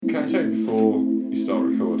Can I tell you before you start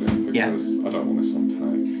recording? Because I don't want this on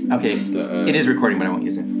tape. Okay. It is recording, but I won't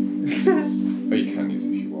use it. Oh, you can use it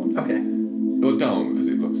if you want. Okay. Well, don't, because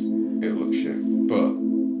it'll look shit. But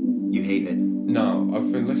You hate it. no,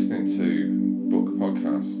 I've been listening to book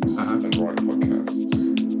podcasts and write podcasts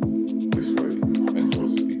this week, and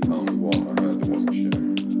yours was the only one I heard that wasn't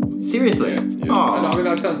shit. Seriously? Yeah. Aw. And I mean,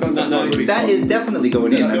 that sounds like really That is definitely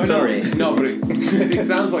going in. I'm sorry. No, but it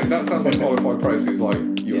sounds like qualified praise. It's like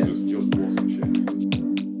yours wasn't shit.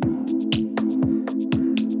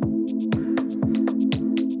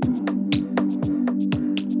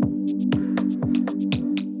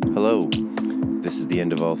 Hello, this is The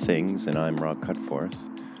End of All Things, and I'm Rob Cutforth.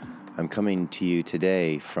 I'm coming to you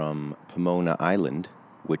today from Pomona Island,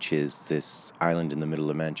 which is this island in the middle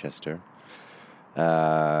of Manchester.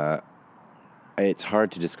 It's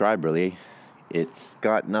hard to describe, really. It's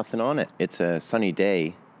got nothing on it. It's a sunny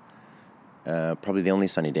day, probably the only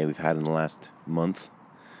sunny day we've had in the last month,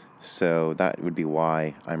 so that would be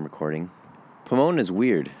why I'm recording. Pomona is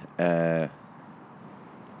weird.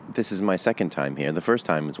 This is my second time here. The first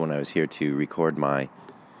time was when I was here to record my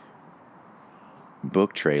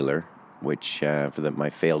book trailer, which for my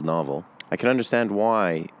failed novel. I can understand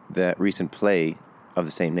why that recent play of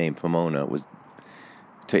the same name, Pomona,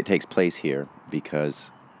 takes place here,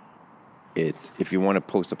 because it's, if you want a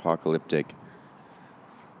post-apocalyptic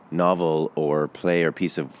novel or play or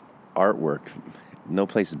piece of artwork, no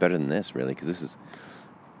place is better than this, really, because this is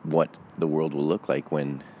what the world will look like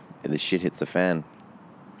when the shit hits the fan.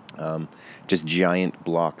 Just giant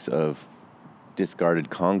blocks of discarded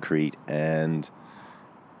concrete and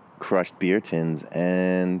crushed beer tins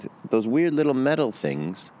and those weird little metal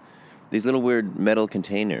things, these little weird metal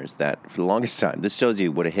containers that for the longest time, this shows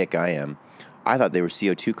you what a hick I am. I thought they were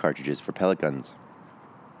CO2 cartridges for pellet guns.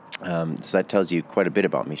 So that tells you quite a bit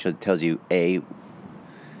about me. It tells you, A,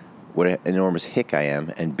 what an enormous hick I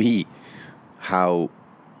am, and B, how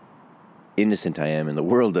innocent I am in the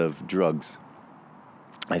world of drugs.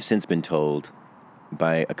 I've since been told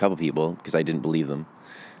by a couple people, because I didn't believe them,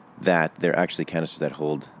 that they're actually canisters that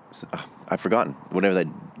hold, I've forgotten, whatever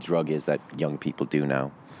that drug is that young people do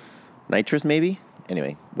now. Nitrous, maybe?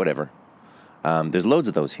 Anyway, whatever. There's loads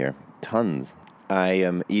of those here. Tons. I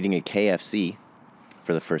am eating a KFC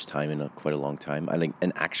for the first time in quite a long time. I like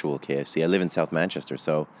an actual KFC. I live in South Manchester,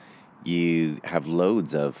 so you have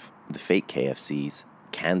loads of the fake KFCs,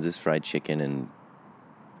 Kansas Fried Chicken, and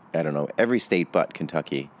I don't know, every state but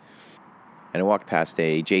Kentucky. And I walked past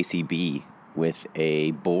a JCB with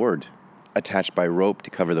a board attached by rope to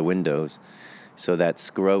cover the windows so that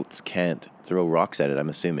scroats can't throw rocks at it, I'm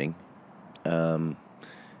assuming.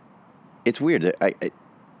 It's weird.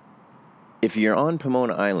 If you're on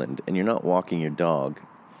Pomona Island and you're not walking your dog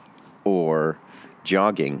or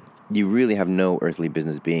jogging, you really have no earthly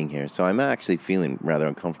business being here. So I'm actually feeling rather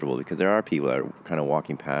uncomfortable because there are people that are kind of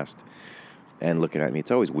walking past and looking at me. It's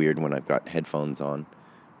always weird when I've got headphones on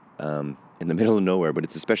in the middle of nowhere, but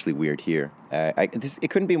it's especially weird here. It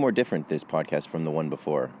couldn't be more different, this podcast, from the one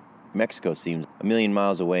before. Mexico seems a million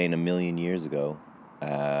miles away and a million years ago,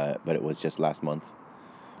 but it was just last month.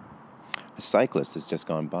 A cyclist has just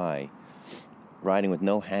gone by, riding with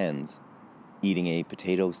no hands, eating a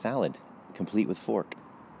potato salad, complete with fork.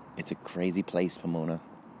 It's a crazy place, Pomona.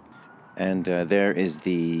 And there is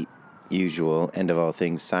the usual End of All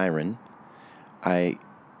Things siren. I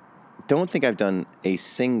don't think I've done a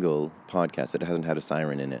single podcast that hasn't had a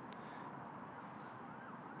siren in it.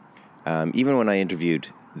 Even when I interviewed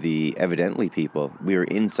the Evidently people, we were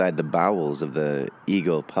inside the bowels of the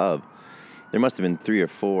Eagle pub. There must have been 3 or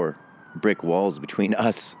 4 brick walls between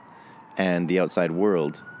us and the outside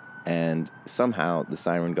world, and somehow the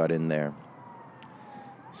siren got in there.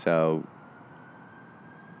 So,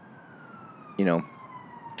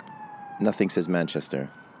 nothing says Manchester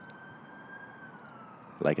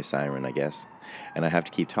like a siren, I guess. And I have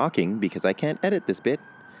to keep talking because I can't edit this bit,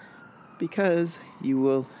 because you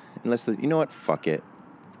will, you know what, fuck it.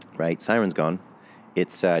 Right, siren's gone.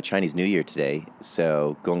 It's Chinese New Year today,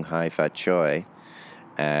 so Gong Hai Fat Choi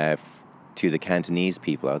to the Cantonese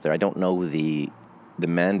people out there. I don't know the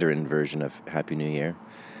Mandarin version of Happy New Year.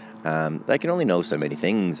 I can only know so many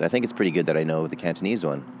things. I think it's pretty good that I know the Cantonese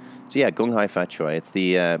one. So yeah, Gong Hai Fat Choi. It's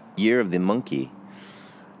the year of the monkey,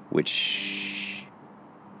 which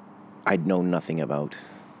I know nothing about.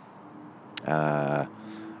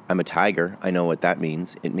 I'm a tiger. I know what that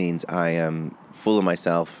means. It means I am full of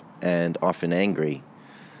myself and often angry,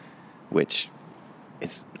 which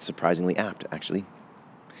is surprisingly apt, actually.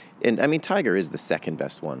 And I mean, tiger is the second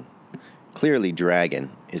best one. Clearly,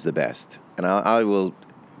 dragon is the best, and I will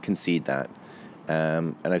concede that.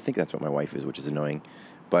 And I think that's what my wife is, which is annoying.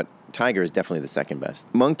 but tiger is definitely the second best.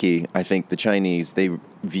 Monkey, I think the Chinese, they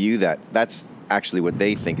view that's actually what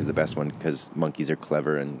they think is the best one, because monkeys are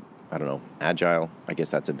clever and, I don't know, agile. I guess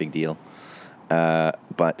that's a big deal.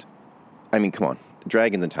 But, I mean, come on.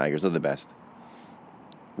 Dragons and tigers are the best.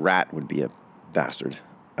 Rat would be a bastard.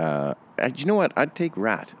 You know what? I'd take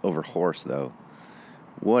rat over horse, though.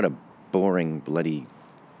 What a boring, bloody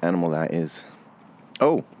animal that is.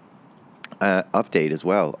 Oh, update as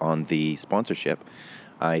well on the sponsorship.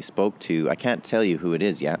 I spoke to, I can't tell you who it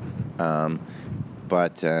is yet,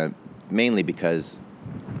 but mainly because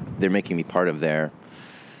they're making me part of their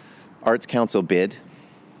Arts Council bid.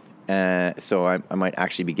 So I might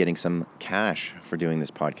actually be getting some cash for doing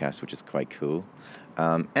this podcast, which is quite cool.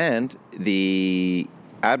 And the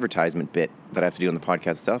advertisement bit that I have to do on the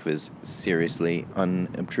podcast itself is seriously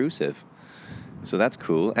unobtrusive. So that's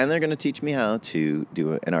cool. And they're going to teach me how to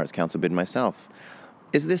do an Arts Council bid myself.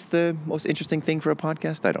 Is this the most interesting thing for a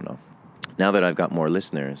podcast? I don't know. Now that I've got more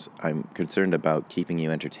listeners, I'm concerned about keeping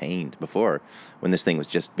you entertained. Before, when this thing was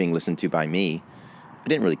just being listened to by me, I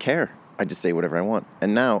didn't really care. I just say whatever I want.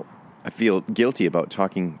 And now I feel guilty about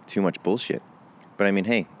talking too much bullshit. But I mean,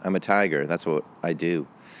 hey, I'm a tiger. That's what I do.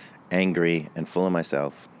 Angry and full of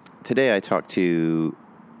myself. Today I talked to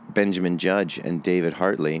Benjamin Judge and David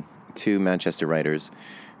Hartley, two Manchester writers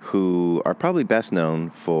who are probably best known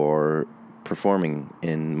for performing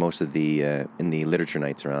in most of the in the literature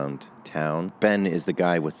nights around town. Ben is the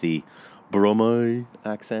guy with the Bromai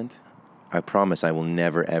accent. I promise I will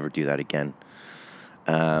never ever do that again.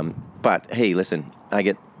 But hey, listen, I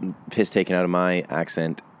get piss taken out of my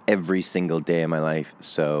accent every single day of my life,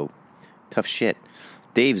 so tough shit.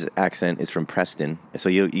 Dave's accent is from Preston, so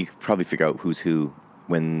you probably figure out who's who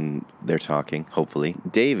when they're talking, hopefully.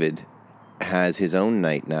 David has his own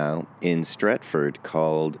night now in Stretford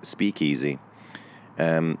called Speakeasy,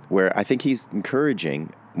 where I think he's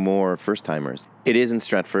encouraging more first-timers. It is in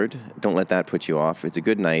Stretford. Don't let that put you off. It's a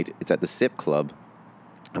good night. It's at the Sip Club,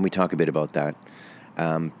 and we talk a bit about that.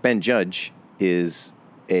 Ben Judge is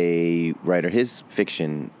a writer. His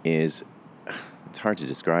fiction is, it's hard to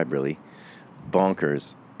describe, really,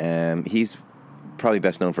 bonkers. He's probably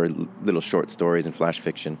best known for little short stories and flash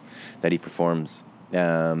fiction that he performs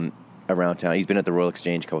around town. He's been at the Royal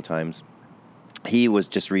Exchange a couple times. He was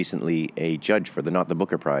just recently a judge for the Not the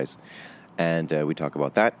Booker Prize, and we talk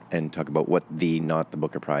about that and talk about what the Not the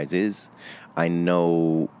Booker Prize is. I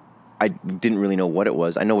didn't really know what it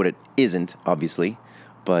was. I know what it isn't, obviously,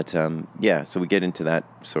 but yeah, so we get into that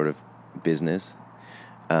sort of business.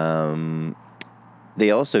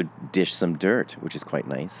 They also dish some dirt, which is quite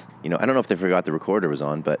nice. You know, I don't know if they forgot the recorder was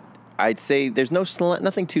on, but I'd say there's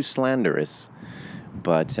nothing too slanderous.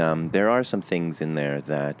 But there are some things in there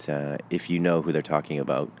that, if you know who they're talking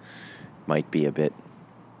about, might be a bit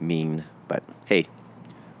mean. But hey,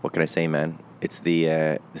 what can I say, man? It's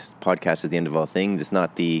this podcast is the end of all things. It's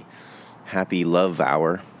not the happy love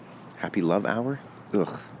hour. Happy love hour?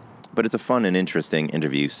 Ugh. But it's a fun and interesting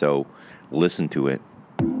interview, so listen to it.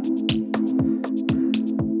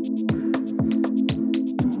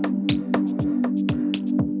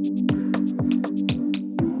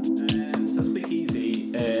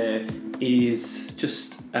 Is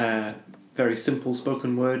just a very simple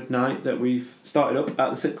spoken word night that we've started up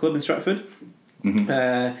at the Sip Club in Stratford.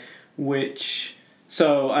 Mm-hmm.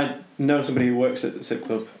 So I know somebody who works at the Sip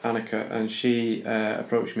Club, Annika, and she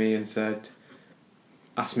approached me and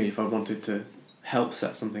asked me if I wanted to help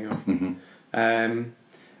set something up. Mm-hmm.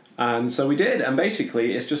 And so we did, and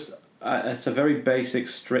basically it's a very basic,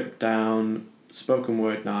 stripped down spoken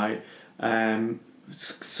word night,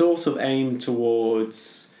 sort of aimed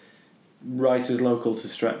towards writers local to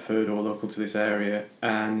Stretford or local to this area,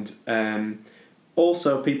 and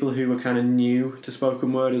also people who were kind of new to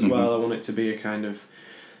spoken word as well. I want it to be a kind of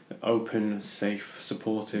open, safe,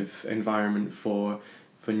 supportive environment for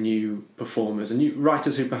new performers and new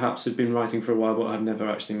writers who perhaps have been writing for a while but have never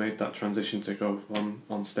actually made that transition to go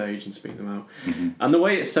on stage and speak them out. Mm-hmm. And the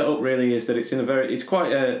way it's set up really is that it's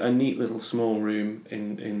quite a neat little small room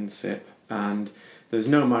in SIP, and there's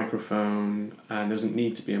no microphone, and there doesn't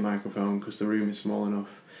need to be a microphone because the room is small enough.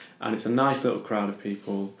 And it's a nice little crowd of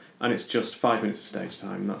people, and it's just 5 minutes of stage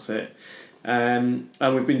time, and that's it. And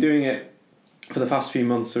we've been doing it for the past few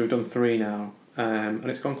months, so we've done 3 now, and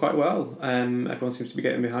it's gone quite well. Everyone seems to be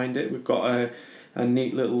getting behind it. We've got a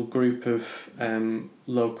neat little group of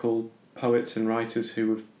local poets and writers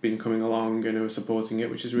who have been coming along and who are supporting it,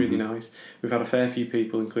 which is really nice. We've had a fair few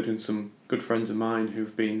people, including some good friends of mine,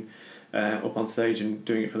 who've been up on stage and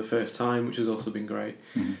doing it for the first time, which has also been great.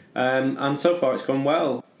 Mm-hmm. And so far it's gone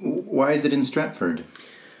well. Why is it in Stratford?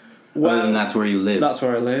 Other than that's where you live. That's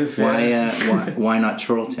where I live. Why? Yeah. Why not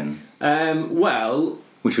Chorlton? Well,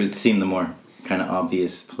 Which would seem the more kind of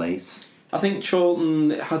obvious place. I think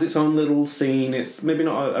Chorlton has its own little scene. It's maybe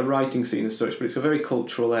not a writing scene as such, but it's a very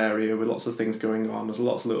cultural area with lots of things going on. There's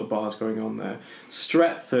lots of little bars going on there.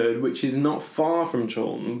 Stretford, which is not far from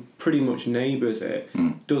Chorlton, pretty much neighbours it,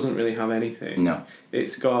 doesn't really have anything. No.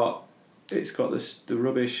 It's got the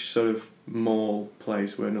rubbish sort of mall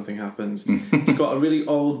place where nothing happens. It's got a really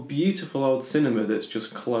old, beautiful old cinema that's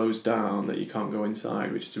just closed down that you can't go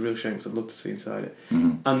inside, which is a real shame because I'd love to see inside it.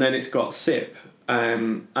 And then it's got SIP.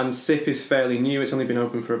 And SIP is fairly new. It's only been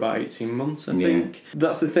open for about 18 months, I think.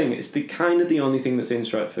 That's the thing. It's the only thing that's in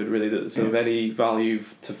Stretford, really, that's of any value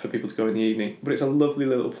for people to go in the evening. But it's a lovely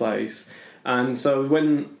little place. And so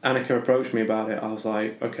when Annika approached me about it, I was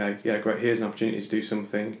like, okay, yeah, great. Here's an opportunity to do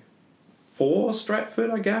something for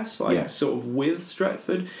Stretford, I guess, sort of with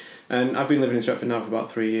Stretford. And I've been living in Stretford now for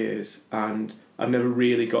about 3 years, and I've never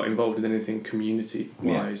really got involved in anything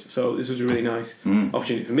community-wise. So this was a really nice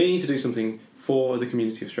opportunity for me to do something for the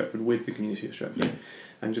community of Stretford, with the community of Stretford,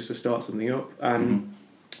 and just to start something up. And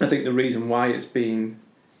I think the reason why it's done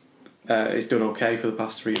okay for the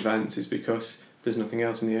past 3 events is because there's nothing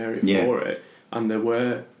else in the area for it, and there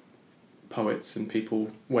were poets and people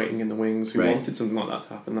waiting in the wings who wanted something like that to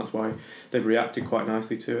happen. That's why they've reacted quite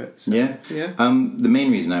nicely to it. So, the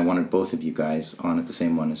main reason I wanted both of you guys on at the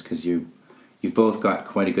same one is because you've both got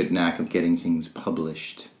quite a good knack of getting things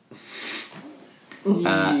published.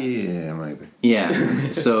 Yeah, maybe.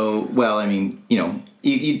 Yeah. So, well, I mean, you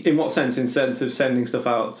in what sense? In sense of sending stuff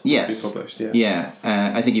out to be published? Yeah.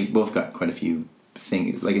 I think you've both got quite a few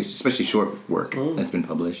things, like especially short work that's been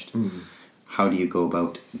published. How do you go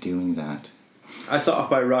about doing that? I start off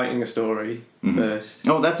by writing a story first.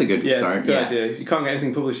 Oh, that's a good start. It's a good idea. You can't get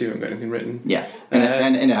anything published if you haven't got anything written. Yeah,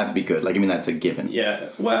 and it has to be good. Like, I mean, that's a given. Yeah,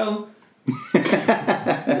 well,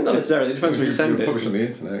 not necessarily. It depends where you send it. Publish on the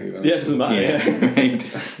internet, you know. Yeah, it doesn't matter. Right.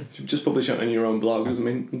 Just publish it on your own blog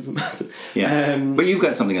doesn't matter. Yeah, but you've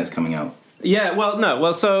got something that's coming out. Yeah,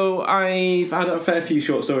 so I've had a fair few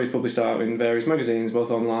short stories published out in various magazines,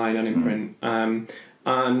 both online and in print.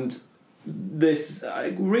 And this,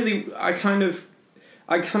 I've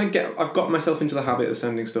got myself into the habit of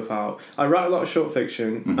sending stuff out. I write a lot of short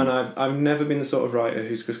fiction, and I've never been the sort of writer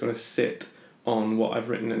who's just going to sit on what I've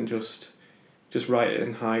written and just write it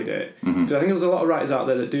and hide it. Because I think there's a lot of writers out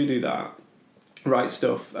there that do that, write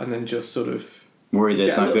stuff and then just sort of worry that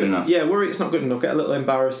it's not good enough. Yeah, worry it's not good enough. Get a little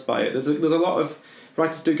embarrassed by it. There's a lot of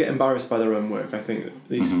writers do get embarrassed by their own work. I think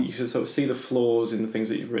you should sort of see the flaws in the things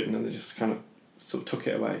that you've written and they just kind of sort of tuck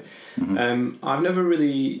it away. I've never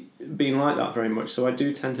really been like that very much, so I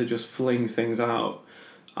do tend to just fling things out.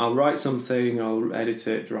 I'll write something, I'll edit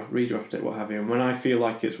it, redraft it, what have you, and when I feel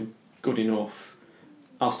like it's good enough,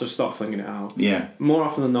 I'll just start flinging it out. Yeah. More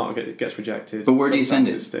often than not, it gets rejected. But where do you send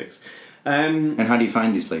it? It sticks. And how do you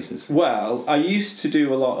find these places? Well, I used to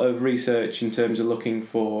do a lot of research in terms of looking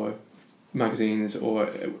for magazines or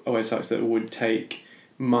websites that would take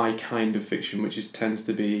my kind of fiction, which tends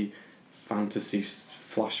to be fantasy,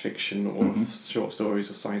 flash fiction, or short stories,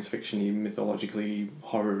 or science fiction-y, mythologically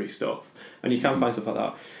horror-y stuff. And you can find stuff like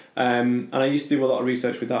that. And I used to do a lot of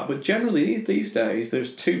research with that. But generally, these days,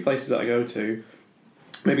 there's 2 places that I go to,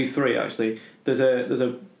 maybe 3 actually. There's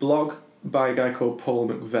a blog by a guy called Paul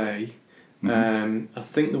McVeigh. I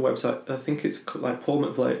think the website, it's like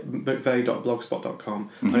paulmcveigh.blogspot.com,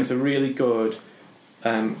 and it's a really good,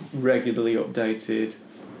 regularly updated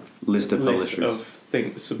list of publishers,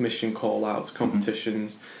 submission call-outs,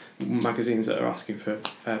 competitions, magazines that are asking for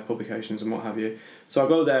publications and what have you. So I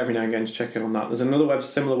go there every now and again to check in on that. There's another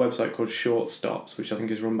similar website called Short Stops, which I think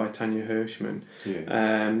is run by Tanya Hirschman,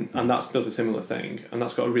 and that does a similar thing, and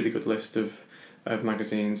that's got a really good list of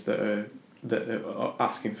magazines that are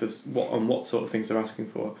asking for what sort of things they're asking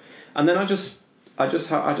for. And then I just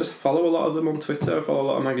follow a lot of them on Twitter, follow a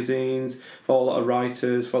lot of magazines, follow a lot of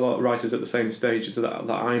writers at the same stages that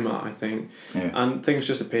I'm at, I think. Yeah. And things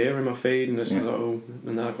just appear in my feed, and just and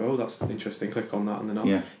then I go, oh, that's interesting, click on that, and then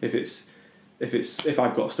if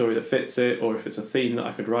I've got a story that fits it, or if it's a theme that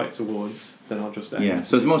I could write towards, then I'll just so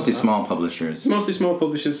it's mostly small publishers. It's mostly small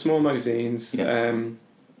publishers, small magazines.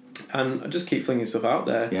 And I just keep flinging stuff out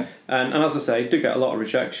there. Yeah. And as I say, I do get a lot of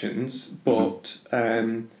rejections, but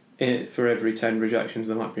for every 10 rejections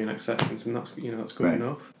there might be an acceptance, and that's good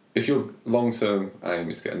enough. If your long-term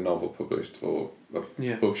aim is to get a novel published or a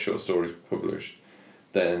book short stories published,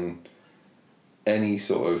 then any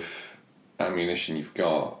sort of ammunition you've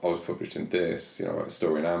got, I was published in this, a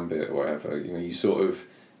story in Ambit or whatever, you sort of,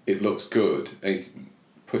 it looks good, it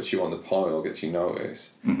puts you on the pile, gets you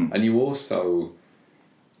noticed, and you also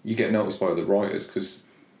you get noticed by other writers, because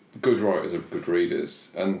good writers are good readers,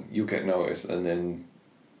 and you'll get noticed, and then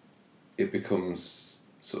it becomes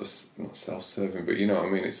sort of not self-serving, but you know what I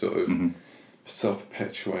mean. It's sort of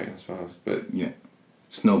self-perpetuating, I suppose. But yeah,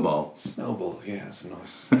 snowball. Yeah, that's a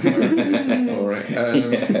nice way for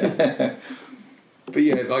it. But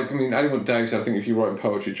yeah, like I mean, anyone Dave said, I think if you write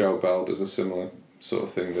poetry, Joe Bell does a similar sort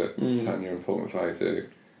of thing that Tanya and Paul McVeigh do,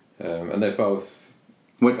 and they're both.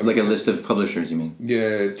 What, like a list of publishers, you mean?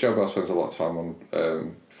 Yeah, Joe Bell spends a lot of time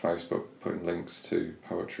on Facebook putting links to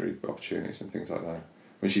poetry opportunities and things like that.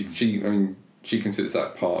 I mean, she considers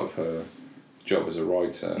that part of her job as a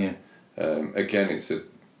writer. Yeah. Again, it's a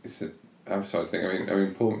advertised thing. I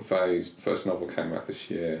mean, Paul McVeigh's first novel came out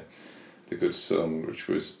this year, The Good Son, which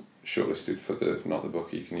was shortlisted for the Not the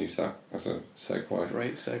Book. You can use that as a segue.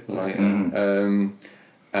 Great segue. Later.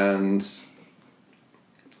 And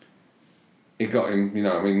it got him, you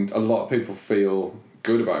know, I mean, a lot of people feel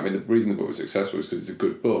good about it. I mean, the reason the book was successful is because it's a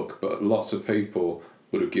good book, but lots of people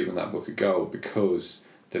would have given that book a go because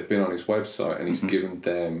they've been on his website and he's given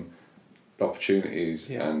them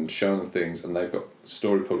opportunities and shown them things, and they've got a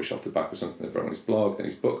story published off the back of something they've written on his blog, then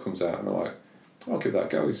his book comes out and they're like, I'll give that a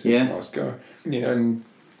go, he's a nice guy. Yeah. And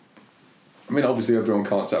I mean, obviously everyone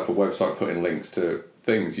can't set up a website putting links to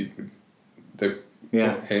things. Him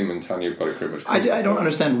and Tanya have got it pretty much. I don't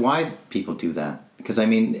understand why people do that, because I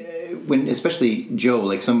mean, when especially Joe,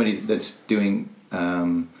 like somebody that's doing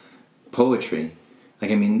poetry,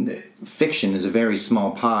 like I mean, fiction is a very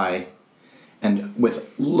small pie, and with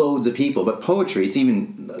loads of people. But poetry, it's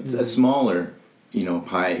even a smaller, you know,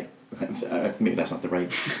 pie. Maybe that's not the right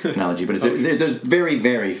analogy, but there's very,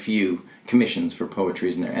 very few commissions for poetry,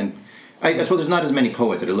 isn't there? And I suppose there's not as many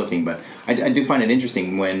poets that are looking, but I do find it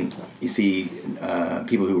interesting when you see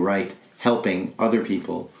people who write helping other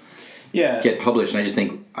people get published, and I just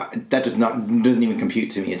think that doesn't even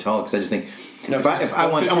compute to me at all, because I just think I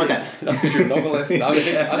want that. That's because you're a novelist.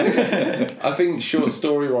 I think short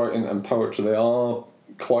story writing and poetry, they are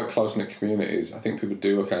quite close-knit communities. I think people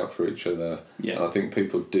do look out for each other, and I think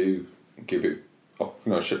people do give it, you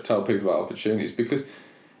know, tell people about opportunities, because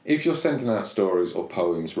if you're sending out stories or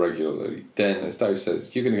poems regularly, then, as Dave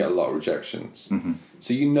says, you're going to get a lot of rejections.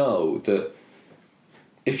 So you know that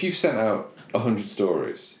if you've sent out 100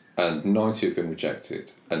 stories and 90 have been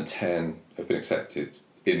rejected and 10 have been accepted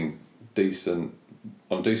on decent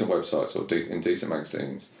websites or in decent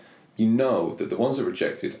magazines, you know that the ones that are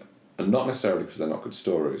rejected are not necessarily because they're not good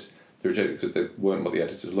stories. They're rejected because they weren't what the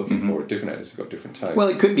editors are looking for. Different editors have got different tastes. Well,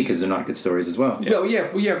 it could be because they're not good stories as well. Yeah.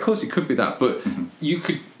 Well, of course it could be that, but you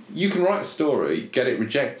can write a story, get it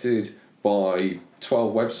rejected by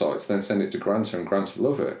 12 websites, then send it to Granta and Granta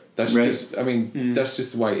love it. That's just, I mean, that's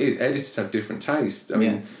just the way it is. Editors have different tastes. I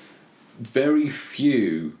mean, very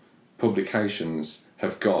few publications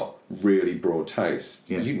have got really broad taste.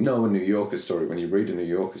 You know a New Yorker story when you read a New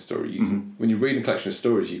Yorker story. When you read a collection of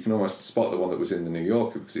stories, you can almost spot the one that was in the New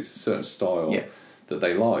Yorker because it's a certain style that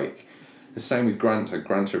they like. The same with Granta.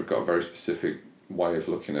 Granta have got a very specific way of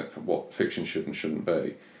looking at what fiction should and shouldn't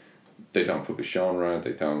be. They don't publish genre.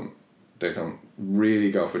 They don't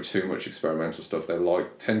really go for too much experimental stuff. They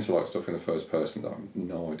tend to like stuff in the first person that I have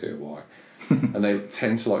no idea why. And they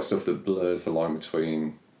tend to like stuff that blurs the line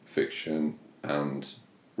between fiction and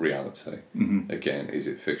reality. Again, is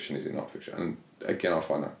it fiction, is it not fiction? And again, I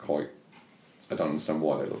find that I don't understand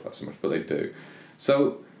why they love that so much, but they do.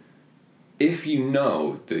 So if you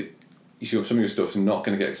know that some of your stuff's not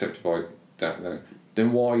going to get accepted by that,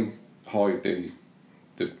 then why hide the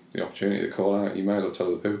opportunity to call out? You may as well tell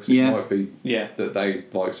other people, because it might be that they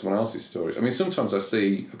like someone else's stories. I mean, sometimes I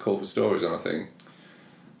see a call for stories and I think,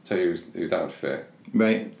 tell you who that would fit.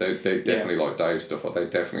 Right. They definitely like Dave's stuff, or they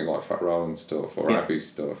definitely like Fat Roland's stuff, or Abby's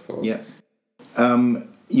stuff. Or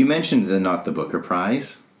You mentioned the Not the Booker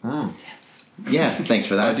Prize. Yes. Yeah, thanks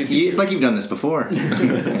for that. It's like you've done this before.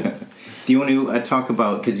 Do you want to talk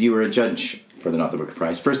about, because you were a judge for the Not the Booker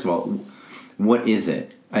Prize, first of all, what is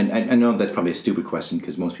it? I know that's probably a stupid question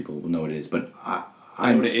because most people will know what it is, but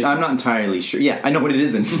I'm not entirely sure. Yeah, I know what it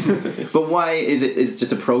isn't. But why is it? Is it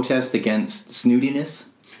just a protest against snootiness?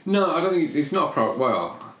 No, I don't think it's not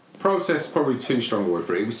protest is probably too strong a word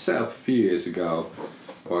for it. It was set up a few years ago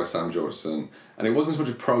by Sam Georgeson, and it wasn't so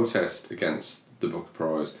much a protest against the Booker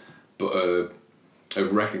Prize, but a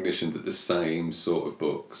recognition that the same sort of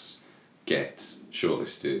books get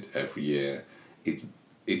shortlisted every year.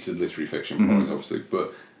 It's a literary fiction prize, obviously,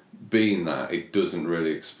 but being that, it doesn't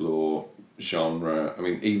really explore genre. I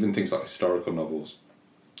mean, even things like historical novels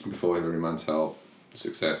before Hilary Mantel's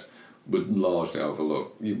success would largely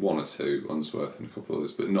overlook. One or two, Unsworth and a couple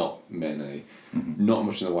others, but not many. Not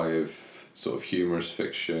much in the way of sort of humorous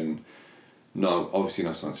fiction. No, obviously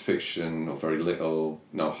no science fiction, or very little.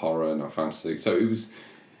 No horror, no fantasy. So it was,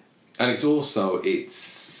 and it's also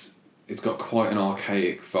it's got quite an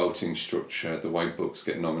archaic voting structure. The way books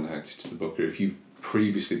get nominated to the Booker. If you've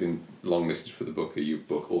previously been longlisted for the Booker, your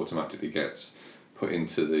book automatically gets put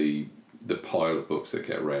into the pile of books that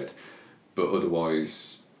get read. But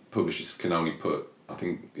otherwise, publishers can only put, I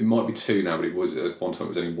think it might be 2 now, but it was at one time it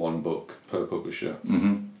was only 1 book per publisher.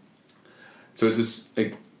 So it's this,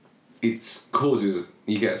 it causes,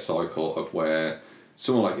 you get a cycle of where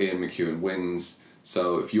someone like Ian McEwan wins.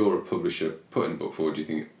 So if you're a publisher putting a book forward, you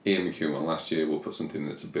think Ian McEwan won last year, we'll put something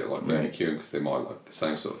that's a bit like Ian McEwan because they might like the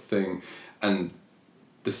same sort of thing. And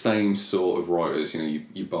the same sort of writers, you know,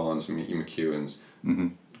 your Barnes and your McEwans,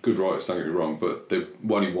 good writers, don't get me wrong, but they're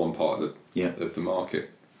only one part of the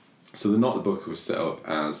market. So the Not the Booker was set up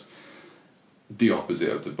as the opposite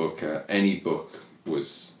of the Booker. Any book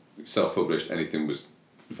was self-published, anything was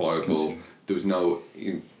viable. There was no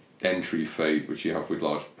entry fee, which you have with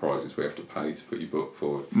large prizes where you have to pay to put your book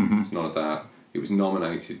forward. It's none of that. It was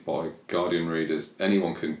nominated by Guardian readers.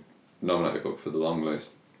 Anyone can nominate a book for the long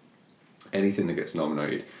list. Anything that gets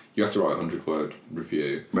nominated, you have to write a 100-word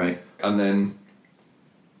review. Right. And then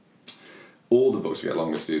all the books get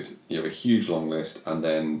longlisted. You have a huge long list, and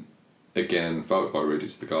then again, voted by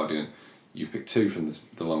readers to the Guardian. You pick 2 from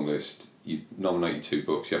the long list. You nominate your 2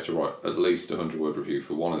 books. You have to write at least a 100-word review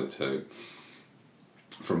for one of the 2.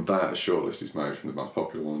 From that, a shortlist is made from the most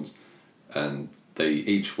popular ones, and they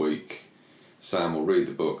each week, Sam will read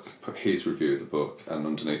the book, put his review of the book, and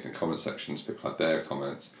underneath in the comment sections, people had their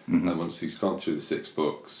comments. And once he's gone through the 6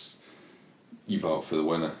 books, you vote for the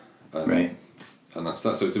winner. Right. And that's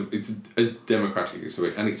that. So it's as democratic as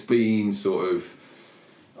it, and it's been sort of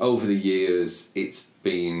over the years. It's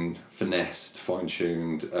been finessed,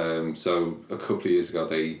 fine-tuned. So a couple of years ago,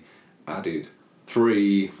 they added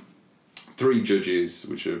 3 judges,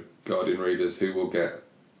 which are Guardian readers, who will get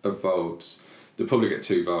a vote. They'll probably get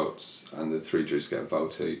 2 votes, and the 3 judges get a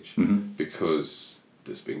vote each, because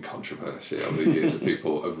there's been controversy over the years of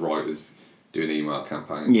people, of writers doing email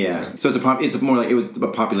campaigns. Yeah, so it's more like it was a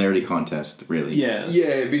popularity contest, really. Yeah. Yeah,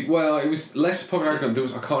 it was less popular. There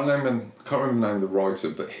was I can't remember the name of the writer,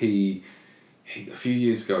 but he a few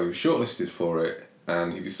years ago he was shortlisted for it,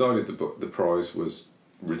 and he decided the prize was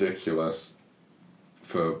ridiculous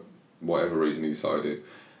for whatever reason he decided,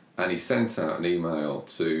 and he sent out an email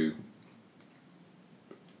to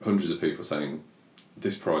hundreds of people saying,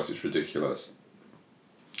 "This prize is ridiculous.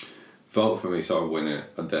 Vote for me so I win it,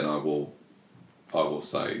 and then I will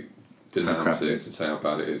say, denounce it and say how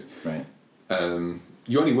bad it is." Right.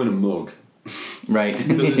 You only win a mug. Right.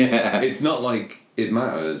 So it's not like it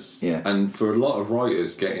matters. Yeah. And for a lot of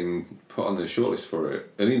writers, getting put on the shortlist for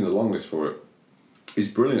it, and even the long list for it, is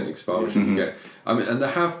brilliant exposure. You get, and there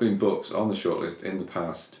have been books on the shortlist in the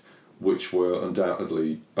past which were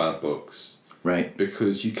undoubtedly bad books. Right.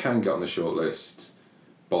 Because you can get on the shortlist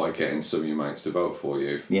by getting some of your mates to vote for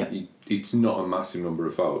you. It's not a massive number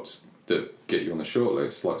of votes that get you on the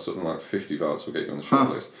shortlist. Like something like 50 votes will get you on the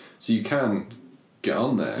shortlist. So you can get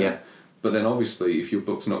on there. Yeah. But then obviously, if your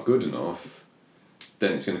book's not good enough,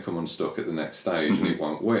 then it's going to come unstuck at the next stage and it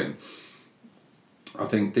won't win. I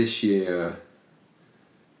think this year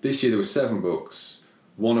there were 7 books,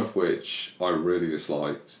 one of which I really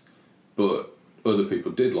disliked, but other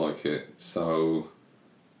people did like it, so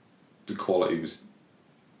the quality was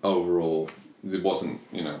overall. It wasn't,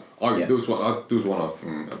 there was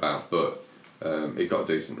one about, but it got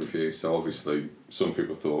a decent review. So obviously, some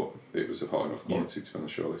people thought it was of high enough quality to be on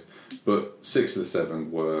the shortlist. But 6 of the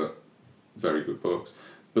 7 were very good books,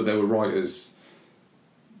 but there were writers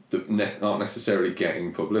that aren't necessarily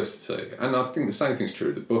getting publicity. And I think the same thing's true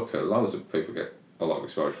of the Booker. A lot of people get a lot of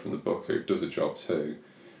exposure from the Booker. It does a job too.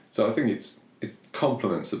 So I think it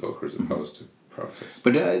complements the Booker as opposed to protest.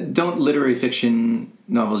 But don't literary fiction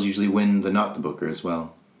novels usually win the Not the Booker as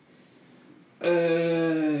well?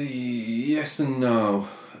 Yes and no.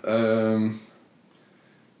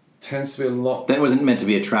 Tends to be a lot. That wasn't meant to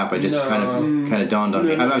be a trap. I just kind of dawned on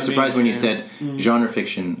me. I was surprised when you said genre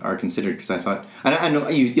fiction are considered, because I thought, and I know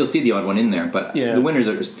you'll see the odd one in there, but the winners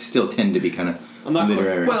are still tend to be kind of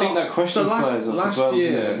literary. I think that question last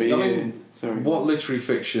year. What literary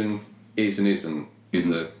fiction is and isn't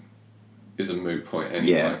is a moot point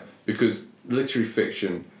anyway. Yeah. Because literary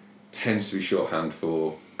fiction tends to be shorthand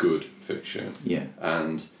for good fiction. Yeah.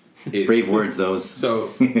 And brave words, those. So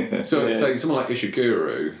say someone like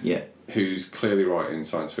Ishiguro, who's clearly writing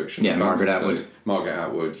science fiction. Yeah, Margaret Atwood. Margaret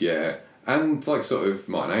Atwood, yeah. And like sort of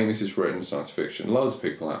Martin Amis has written science fiction, loads of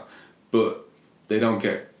people have, but they don't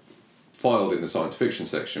get filed in the science fiction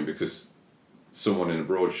section because someone in a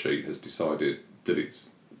broadsheet has decided that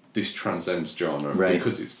this transcends genre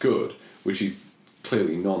because it's good, which is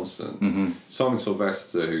clearly nonsense. Simon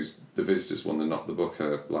Sylvester, who's the Visitors won the Not the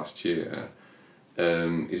Booker last year,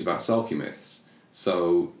 is about Selkie myths.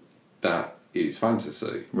 So that is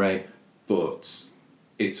fantasy. Right. But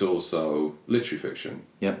it's also literary fiction.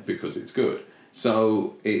 Yep. Because it's good.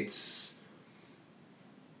 So it's...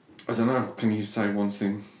 I don't know. Can you say one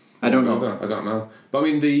thing? I don't know. I don't know. But I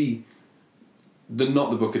mean, the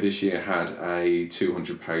Not the Booker this year had a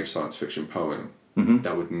 200-page science fiction poem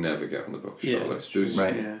that would never get on the book shortlist. It was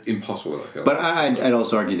impossible. But I'd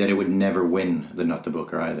also argue that it would never win the Not the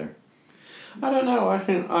Booker either. I don't know. I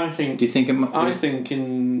think. Do you think? I mean,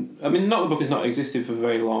 Not the Book has not existed for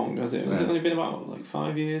very long, has it? Has it only been about like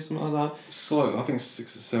 5 years, something like that? Slow. I think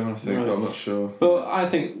 6 or 7. I think, but I'm not sure. But I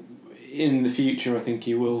think in the future, I think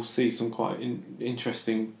you will see some quite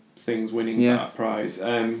interesting things winning that prize.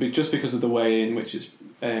 But just because of the way in which it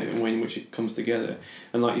comes together,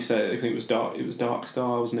 and like you said, I think it was Dark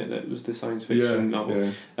Star, wasn't it? That was the science fiction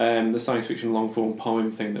novel. Yeah. The science fiction long form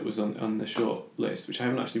poem thing that was on the short list, which I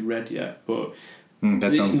haven't actually read yet, but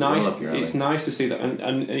it's nice. It's nice to see that,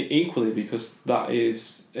 and equally because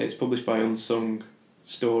it's published by Unsung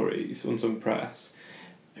Press,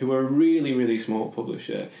 who are a really, really small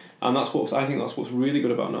publisher, and that's what's really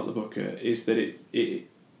good about Not the Booker is that it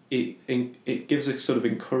gives a sort of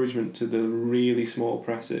encouragement to the really small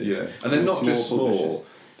presses. Yeah, and they're not just small.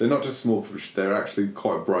 They're not just small publishers. They're actually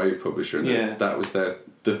quite a brave publisher. And that was the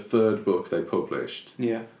third book they published.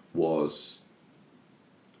 Yeah, was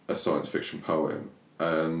a science fiction poem.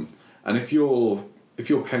 And if you're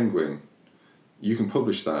Penguin, you can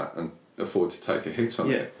publish that and afford to take a hit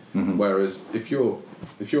on it. Mm-hmm. Whereas if you're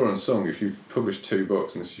Unsung, if you publish 2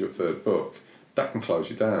 books and this is your third book, that can close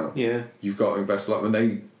you down. Yeah, you've got to invest a lot. And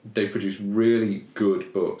they produce really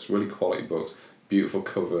good books, really quality books, beautiful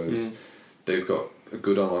covers. They've got a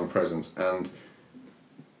good online presence, and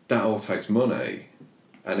that all takes money.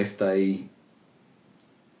 And if to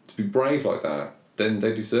be brave like that, then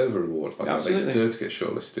they deserve a reward like that. They deserve to get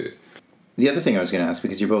shortlisted. The other thing I was going to ask,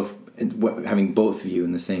 because you're both having both of you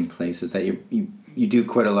in the same place, is that you do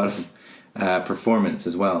quite a lot of performance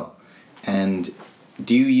as well. And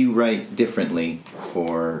do you write differently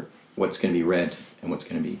for what's going to be read and what's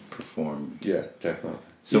going to be performed? Yeah, definitely.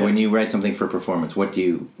 So when you write something for performance, what's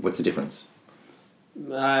the difference?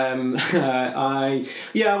 I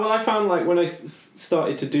found like when I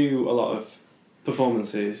started to do a lot of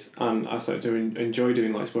performances and I started to enjoy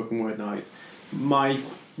doing like spoken word nights, my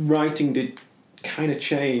writing did kind of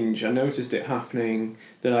change. I noticed it happening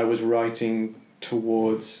that I was writing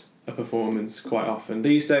towards a performance quite often.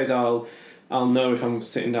 These days I'll know if I'm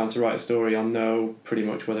sitting down to write a story, I'll know pretty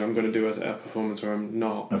much whether I'm going to do it as a performance or I'm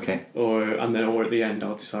not. Okay. Or at the end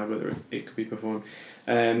I'll decide whether it could be performed.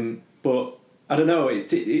 But I don't know,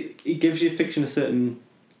 it gives your fiction a certain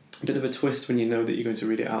bit of a twist when you know that you're going to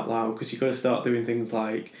read it out loud, because you've got to start doing things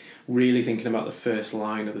like really thinking about the first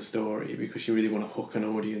line of the story because you really want to hook an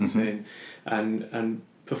audience in, and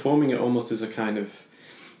performing it almost as a kind of,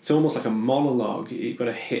 it's almost like a monologue. You've got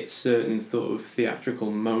to hit certain sort of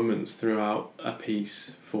theatrical moments throughout a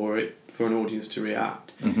piece for an audience to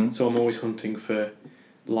react. So I'm always hunting for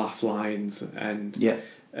laugh lines and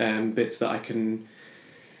bits that I can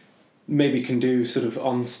do sort of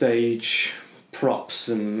on stage props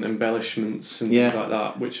and embellishments and things like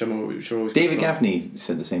that, which are always David Gaffney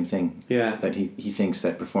said the same thing. Yeah, that he thinks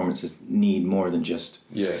that performances need more than just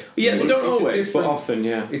they don't always, but often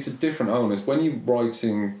it's a different onus. When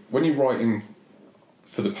you're writing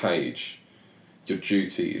for the page, your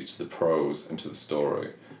duty is to the prose and to the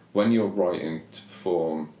story. When you're writing to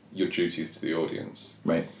perform, your duty is to the audience.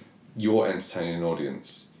 Right. You're entertaining an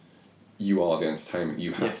audience. You are the entertainment.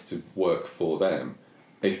 You have to work for them.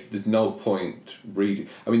 If there's no point reading,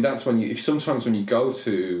 I mean, that's when if sometimes when you go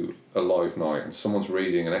to a live night and someone's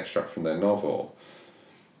reading an extract from their novel,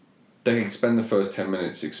 they spend the first 10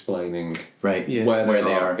 minutes explaining where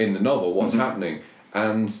they are in the novel, what's happening,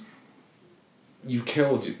 and you've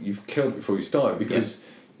killed it before you start, because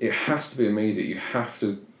it has to be immediate. You have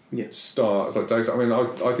to start. It's like Dave said, I mean,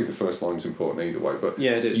 I think the first line's important either way, but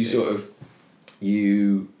it is. You sort of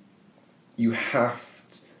you have.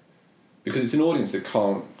 Because it's an audience that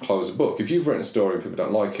can't close a book. If you've written a story and people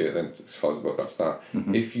don't like it, then close a book, that's that.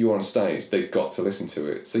 If you're on stage, they've got to listen to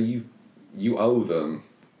it. So you owe them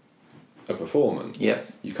a performance. Yeah.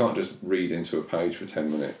 You can't just read into a page for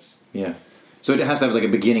 10 minutes. Yeah. So it has to have like a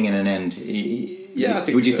beginning and an end. Yeah, I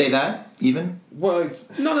think Would you so. say that even? Well,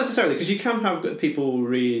 Not necessarily, because you can have people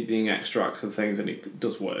reading extracts of things and it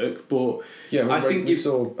does work, but yeah, I think we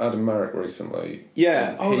saw Adam Merrick recently.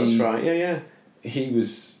 yeah, that's right, yeah. He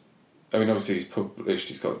was, I mean, obviously he's published,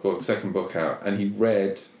 he's got the second book out, and he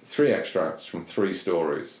read 3 extracts from 3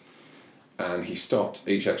 stories, and he stopped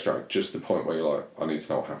each extract just the point where you're like, I need to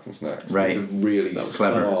know what happens next. Right. It was really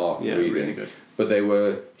smart reading. Really good. But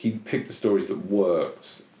he picked the stories that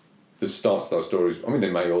worked. The starts of those stories, I mean, they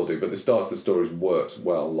may all do, but the starts of the stories worked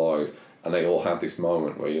well live, and they all had this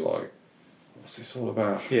moment where you're like, what's this all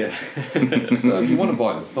about? Yeah. So if you want to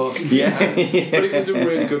buy the book, Yeah. but it was a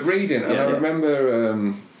really good reading, and Yeah, I yeah.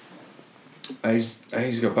 remember I used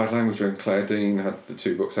to got bad language when Claire Dean had the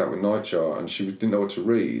 2 books out with Nightjar, and she didn't know what to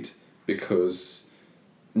read because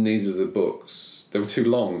neither of the books, they were too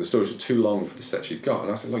long, the stories were too long for the set she'd got,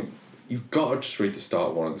 and I said, like, you've got to just read the start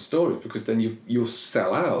of one of the stories because then you'll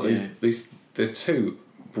sell out. Yeah. They're 2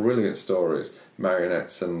 brilliant stories,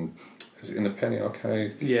 Marionettes and is it In the Penny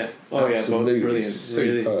Arcade? Yeah. Oh yeah, both Absolutely brilliant.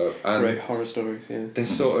 superb. Really And great horror stories, yeah.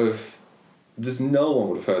 there's no one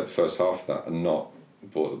would have heard the first half of that and not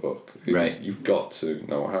bought the book. Right. You've got to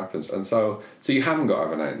know what happens, and so you haven't got to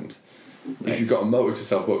have an end. Right. If you've got a motive to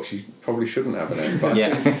sell books, you probably shouldn't have an end. But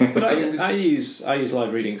Yeah. But I mean, I use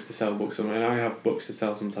live readings to sell books. I mean, I have books to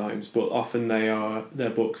sell sometimes, but often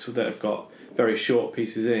they're books that have got very short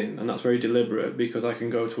pieces in, and that's very deliberate because I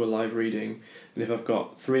can go to a live reading, and if I've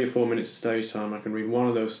got 3 or 4 minutes of stage time, I can read one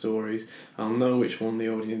of those stories. I'll know which one the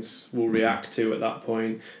audience will react to at that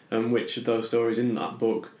point, and which of those stories in that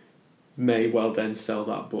book may well then sell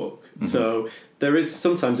that book. Mm-hmm. So there's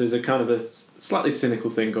a kind of a slightly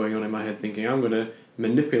cynical thing going on in my head, thinking I'm going to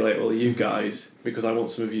manipulate all of you guys because I want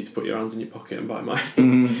some of you to put your hands in your pocket and buy my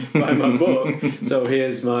buy my book. So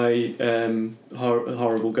here's my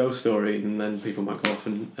horrible ghost story, and then people might go off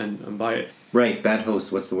and buy it. Right, bad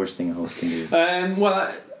host. What's the worst thing a host can do?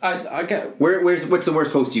 Well, I get What's the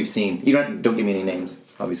worst host you've seen? You don't give me any names,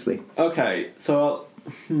 obviously. okay. So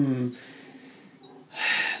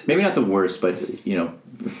Maybe not the worst, but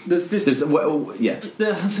there's there's yeah.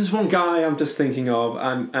 There's this one guy I'm just thinking of,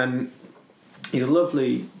 and he's a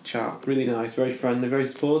lovely chap, really nice, very friendly, very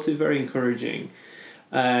supportive, very encouraging.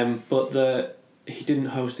 But he didn't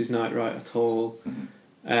host his night right at all.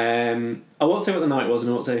 I won't say what the night was,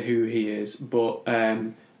 and I won't say who he is, but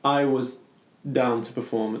I was down to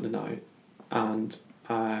perform at the night, and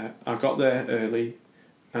I got there early,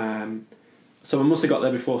 so I must have got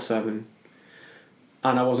there before 7,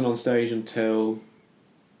 and I wasn't on stage until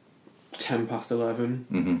 11:10.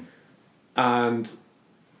 Mm-hmm. And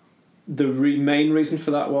the main reason for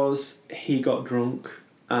that was he got drunk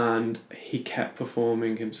and he kept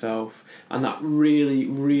performing himself, and that really,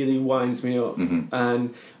 really winds me up. Mm-hmm.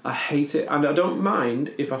 And I hate it, and I don't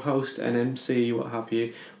mind if a host, an MC, what have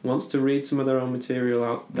you, wants to read some of their own material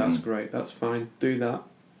out. That's great, that's fine, do that.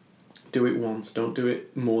 Do it once, don't do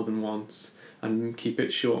it more than once, and keep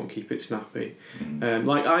it short and keep it snappy.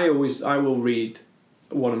 Like I will read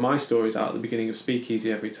one of my stories out at the beginning of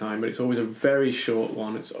Speakeasy every time, but it's always a very short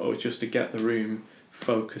one. It's always just to get the room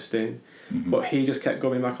focused in. But he just kept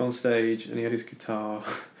going back on stage, and he had his guitar,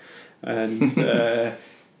 and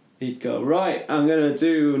he'd go, right, I'm going to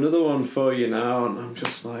do another one for you now, and I'm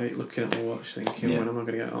just like looking at my watch thinking, when am I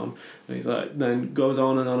going to get on? And he's like, then goes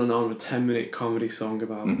on and on and on, a 10-minute comedy song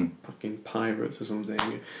about fucking pirates or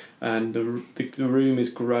something, and the room is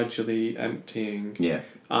gradually emptying,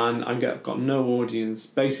 and I've got no audience,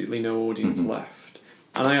 basically no audience left,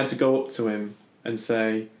 and I had to go up to him and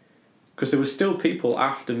say, because there were still people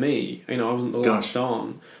after me, I wasn't the last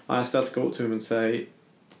on, I just had to go up to him and say,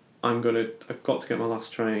 I've got to get my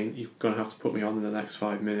last train, you're going to have to put me on in the next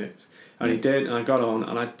 5 minutes. And he did, and I got on,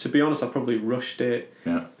 and to be honest, I probably rushed it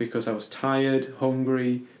because I was tired,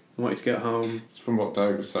 hungry, wanted to get home. From what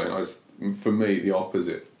Dave was saying, for me, the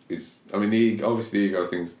opposite is, obviously the ego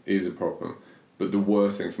thing is a problem, but the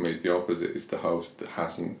worst thing for me is the opposite, is the host that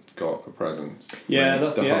hasn't got a presence. Yeah, Right?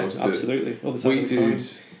 that's absolutely.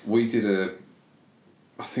 We did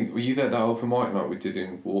I think, were you there at that open mic night we did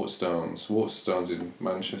in Waterstones? Waterstones in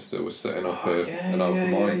Manchester was setting up an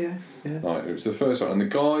open mic night. It was the first one, and the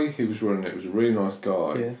guy who was running it was a really nice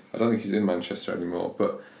guy. Yeah. I don't think he's in Manchester anymore,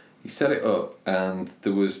 but he set it up, and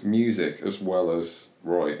there was music as well as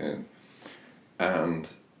writing,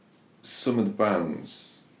 and some of the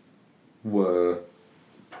bands were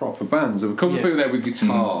proper bands. There were a couple of people there with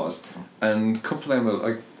guitars, and a couple of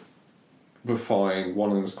them were fine. One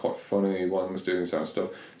of them was quite funny, one of them was doing sound stuff.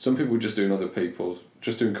 Some people were just doing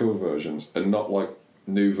just doing cover versions, and not like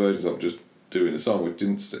new versions of just doing a song, which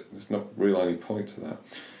there's not really any point to that.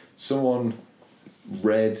 Someone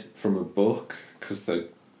read from a book, because they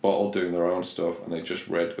bottled doing their own stuff, and they just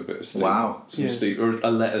read a bit of Wow. or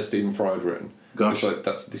a letter Stephen Fry had written. Gosh. It's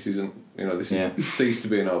like this isn't this is ceased to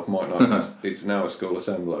be an open mic night. It's now a school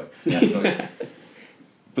assembly. Yeah.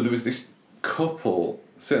 But there was this couple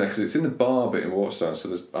sitting there, because it's in the bar bit in Waterstones, so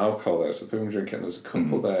there's alcohol there, so people drink it. And there was a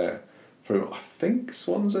couple there from, I think,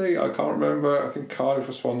 Swansea, I can't remember, I think Cardiff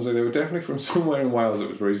or Swansea. They were definitely from somewhere in Wales that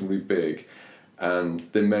was reasonably big, and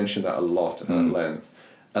they mentioned that a lot and at length.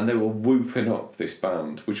 And they were whooping up this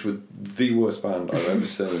band, which were the worst band I've ever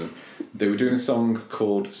seen. They were doing a song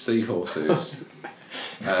called Seahorses.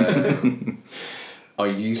 I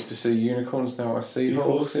used to see unicorns, now I see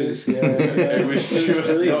horses. Yeah. It was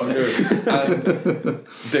just not good. And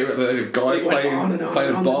they had a guy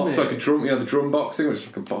playing a box, like a drum, the drum box thing, which was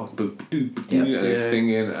like a box, and they were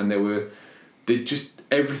singing, and they just,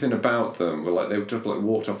 everything about them were like, they just like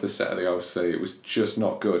walked off the set of the OC. It was just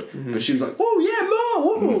not good. But she was like, "Oh yeah, Ma,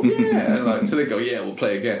 whoa, yeah," and like, so they go, "Yeah, we'll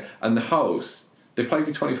play again." And the host, they play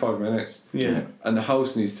for 25 minutes. Yeah. And the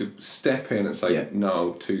host needs to step in and say,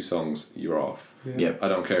 "No, 2 songs, you're off." Yeah. I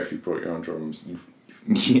don't care if you've brought your own drums.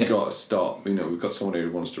 You've got to stop. We've got someone here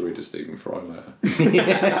who wants to read a Stephen Fry letter.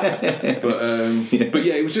 But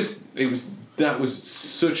that was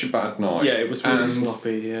such a bad night. Yeah, it was really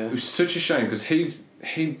sloppy. Yeah, it was such a shame, because he was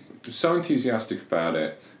so enthusiastic about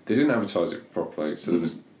it. They didn't advertise it properly, so there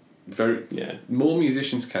was more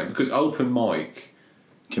musicians came, because open mic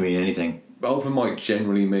can mean anything. Open mic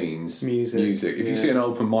generally means music. If you see an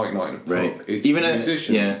open mic night in a pub, it's even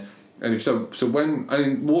musicians. And if so when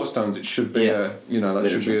Waterstones, it should be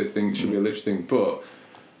should be a thing, should be a literature thing. But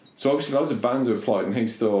so obviously loads of bands have applied, and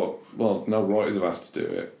he's thought, well, no writers have asked to do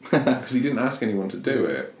it, because he didn't ask anyone to do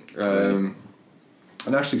it.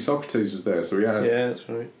 And actually Socrates was there, so he had that's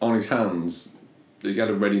right. on his hands, he had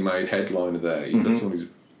a ready-made headliner there. You've got someone who's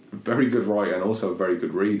a very good writer and also a very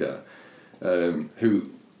good reader, who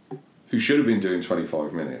should have been doing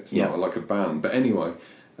 25 minutes, not like a band. But anyway.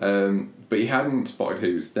 But he hadn't spotted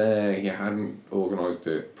who was there, he hadn't organised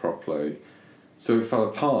it properly, so it fell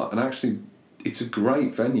apart. And actually, it's a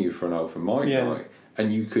great venue for an open mic night,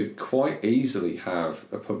 and you could quite easily have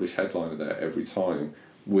a published headliner there every time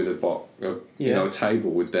with a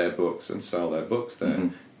table with their books and sell their books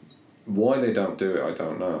there. Why they don't do it, I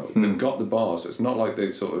don't know. They've got the bar, so it's not like they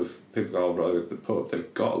sort of, people go over to the pub,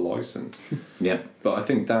 they've got a licence. But I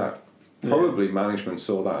think that probably management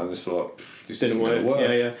saw that and just thought, this didn't work.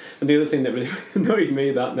 Yeah. And the other thing that really annoyed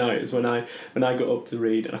me that night is when I got up to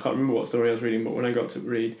read, and I can't remember what story I was reading, but when I got to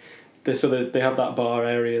read, they have that bar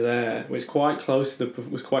area there, which was quite close to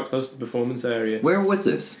the performance area. Where was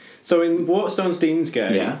this? So in Waterstones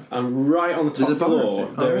Deansgate, and right on the top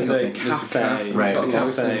floor, there is a cafe. Right. It's got a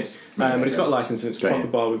cafe, but it's got a license, and it's a proper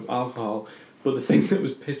bar with alcohol. But the thing that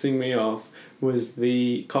was pissing me off was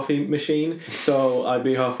the coffee machine. So I'd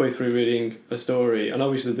be halfway through reading a story, and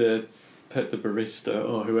obviously the barista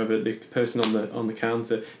or whoever, the person on the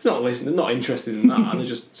counter, is not listening, not interested in that, and they're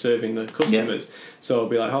just serving the customers. So I'll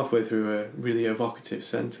be like halfway through a really evocative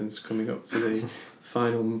sentence, coming up to the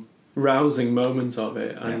final rousing moment of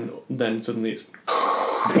it, and then suddenly it's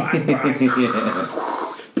bang, bang,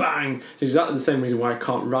 bang. It's exactly the same reason why I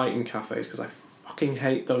can't write in cafes, because I fucking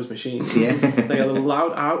hate those machines. They are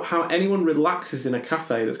loud out. How anyone relaxes in a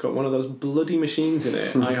cafe that's got one of those bloody machines in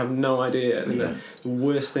it, I have no idea. They're the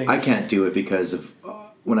worst thing. I can't do it because of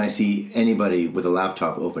when I see anybody with a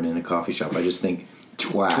laptop open in a coffee shop, I just think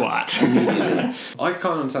twat. Immediately. I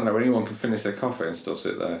can't understand how anyone can finish their coffee and still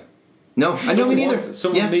sit there. No, I don't mean either.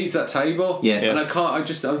 Someone needs that table. And I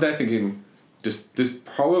can't. I'm there thinking, there's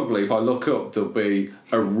probably, if I look up, there'll be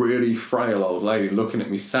a really frail old lady looking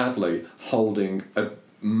at me sadly, holding a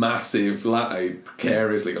massive latte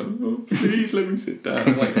precariously, going, "Oh, please let me sit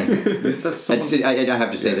down." Like, I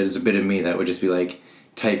have to say that there's a bit of me that would just be like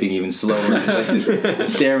typing even slower, just like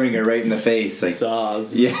this, staring her right in the face, like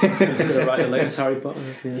SARS. I'm gonna write the latest Harry Potter.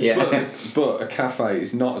 But a cafe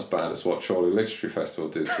is not as bad as what Chorley Literary Festival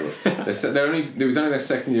did to us. There was only their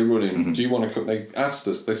second year running. Do you want to come? They asked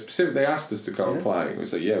us. They asked us to go and play. We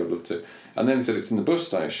said, we'd love to. And then said it's in the bus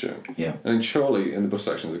station. And then Chorley in the bus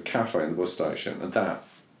station, there's a cafe in the bus station, and that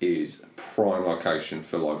is a prime location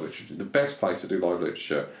for live literature. The best place to do live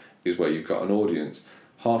literature is where you've got an audience,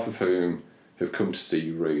 half of whom have come to see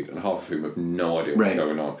you read, and half of whom have no idea what's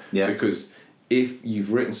going on. Because if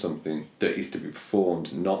you've written something that is to be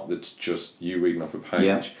performed, not that's just you reading off a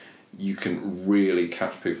page, you can really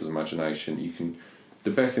catch people's imagination.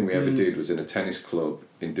 The best thing we ever did was in a tennis club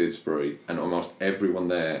in Didsbury, and almost everyone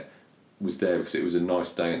there was there because it was a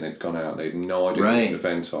nice day and they'd gone out. They had no idea there was an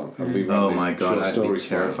event on, and we ran Oh this my god, short I'd be story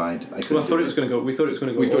terrified. I thought it was going to go. We thought it was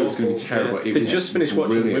going to go. We thought it was going to be awful. terrible. Yeah. It They was just finished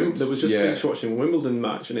watching. brilliant. There was just finished watching a Wimbledon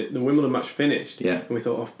match, and the Wimbledon match finished. Yeah. And we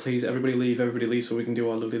thought, oh please, everybody leave, so we can do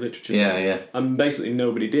our lovely literature. Yeah. And basically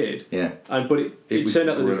nobody did. Yeah. But it was turned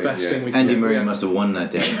out that the brilliant, best thing we could Andy do. Murray must have won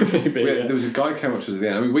that day. Maybe, There was a guy came up to us at the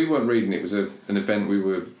end. I mean, we weren't reading. It was an event we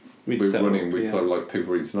were running. We thought like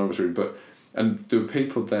people reading, so I was reading, and there were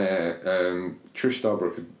people there. Trish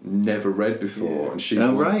Starbrook had never read before, and she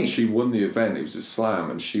won the event. It was a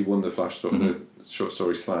slam, and she won the the short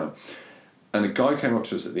story slam. And a guy came up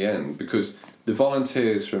to us at the end because the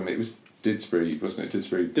volunteers from it was Didsbury, wasn't it?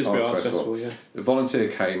 Didsbury Arts Festival. Yeah. The volunteer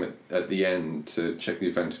came at the end to check the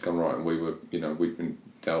event had gone right, and we were, we'd been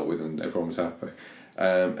dealt with, and everyone was happy.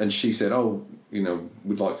 And she said, "Oh,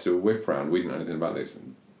 we'd like to do a whip round. We didn't know anything about this."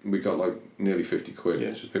 And we got like nearly 50 quid,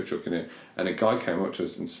 just picture chucking in. And a guy came up to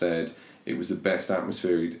us and said it was the best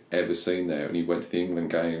atmosphere he'd ever seen there, and he went to the England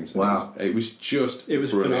games. Wow. It was just It was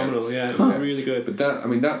brilliant. phenomenal, yeah. It was really good. But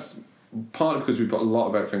that's partly because we've got a lot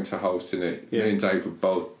of everything to host in it. Me and Dave were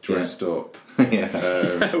both dressed up.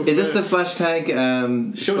 Yeah. Is this the flash tag?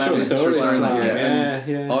 Short story. Yeah.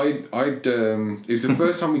 Yeah. I'd it was the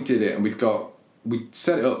first time we did it, and we'd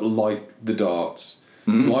set it up like the darts.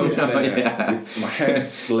 So I was there with my hair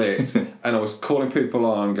slit, and I was calling people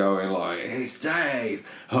on, going like, "It's Dave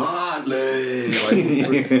Hartley,"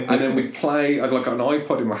 and then we'd play. I'd like an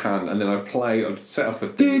iPod in my hand, and then I'd set up a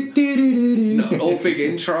thing, all big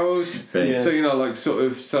intros. Right.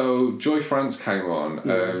 So So Joy France came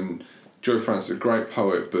on. Joy France is a great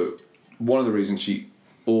poet, but one of the reasons she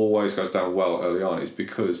always goes down well early on is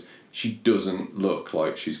because she doesn't look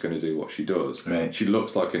like she's going to do what she does. Right. She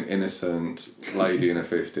looks like an innocent lady in her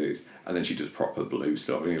 50s, and then she does proper blue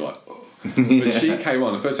stuff, and you're like, oh. But she came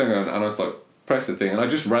on the first time, and I was like, press the thing, and I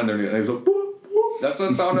just randomly, and it was like, whoop, whoop, that's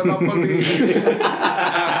what sounded like.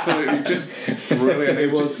 Absolutely, just brilliant.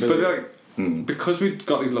 It was, because we'd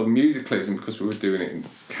got these little music clips, and because we were doing it in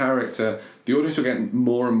character, the audience were getting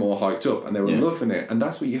more and more hyped up, and they were loving it. And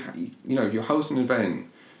that's what if you're hosting an event.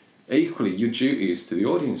 Equally, your duty is to the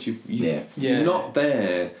audience. You're not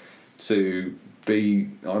there to be,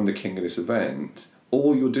 I'm the king of this event.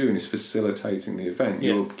 All you're doing is facilitating the event.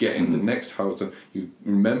 You're getting the next host, you're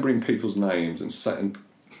remembering people's names and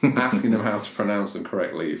asking them how to pronounce them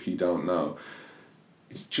correctly if you don't know.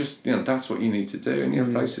 It's just, that's what you need to do. And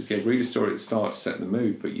read a story at the start to set the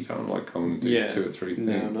mood, but you don't come and do 2 or 3 things.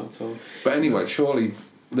 No, not at all. But anyway, Chorley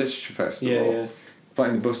Literature Festival. Yeah.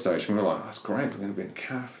 Playing the bus station, we were like, that's great, we're going to be in a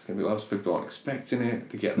cafe, there's going to be lots of people aren't expecting it,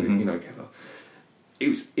 to get it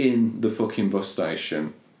was in the fucking bus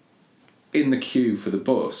station, in the queue for the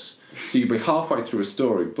bus, so you'd be halfway through a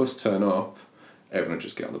story, bus turn up, everyone would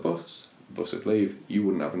just get on the bus would leave, you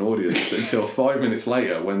wouldn't have an audience until 5 minutes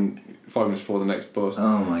later, 5 minutes before the next bus.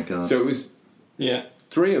 Oh my god. So it was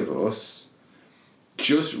 3 of us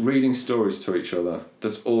just reading stories to each other.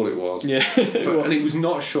 That's all it was. Yeah. And it was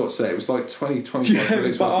not a short set. It was like 25 minutes. It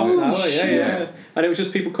was about half an hour, yeah. And it was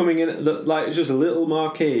just people coming in, like, it was just a little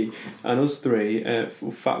marquee, and us 3,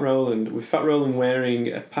 Fat Roland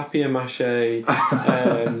wearing a papier-mâché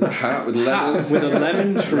hat with lemons. With a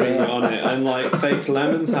lemon tree on it, and like fake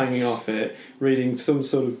lemons hanging off it, reading some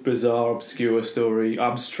sort of bizarre, obscure story,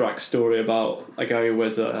 abstract story about a guy who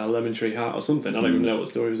wears a lemon tree hat or something. I don't even know what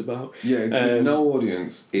the story was about. Yeah, it's with no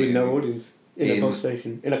audience. In a bus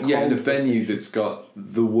station. In a venue that's got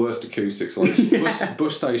the worst acoustics. Like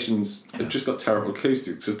bus stations have just got terrible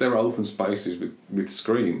acoustics because they're open spaces with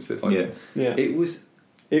screens. That It was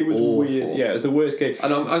awful. Weird. Yeah, it was the worst game.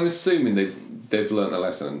 And I'm assuming they've learnt a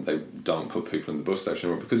lesson and they don't put people in the bus station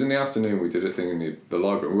anymore, because in the afternoon we did a thing in the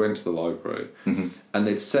library. We went to the library and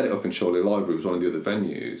they'd set it up in Chorley Library. It was one of the other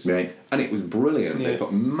venues. Right. And it was brilliant. They put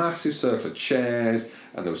a massive circle of chairs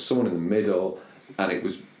and there was someone in the middle, and it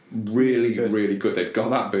was really good. They'd got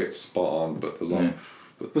that bit spot on, but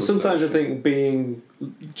But sometimes I think being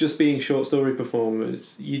short story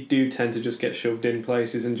performers, you do tend to just get shoved in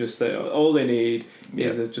places and just say all they need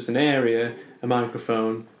is just an area, a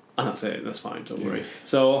microphone, and that's it. That's fine. Don't worry.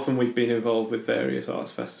 So often we've been involved with various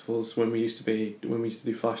arts festivals when we used to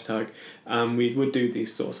do Flash Tag, and we would do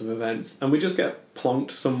these sorts of events, and we just get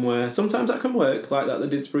plonked somewhere. Sometimes that can work, like that the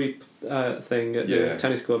Didsbury thing at the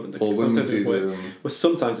tennis club. But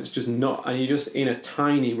sometimes it's just not, and you're just in a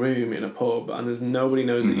tiny room in a pub, and there's nobody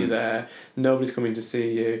knows that you're there. Nobody's coming to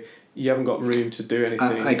see you. You haven't got room to do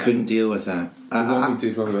anything. I couldn't deal with that. We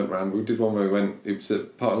did when we went round. We did one where we went. It was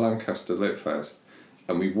at part of Lancaster Lit Fest.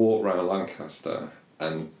 And we walked around Lancaster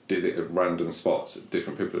and did it at random spots.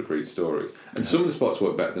 Different people had read stories. And some of the spots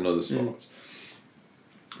worked better than other spots.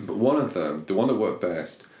 But one of them, the one that worked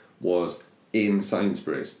best, was in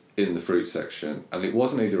Sainsbury's in the fruit section, and it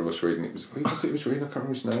wasn't either of us reading. It was who was it was reading? I can't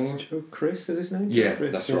remember his name. Joe Chris is his name. Yeah,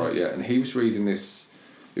 Chris, that's right. Yeah, and he was reading this.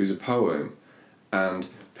 It was a poem, and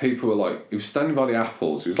people were like, he was standing by the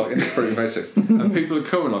apples. He was like in the fruit and veg section, and people would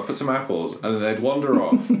come and like put some apples, and then they'd wander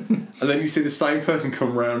off, and then you see the same person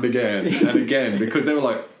come round again and again because they were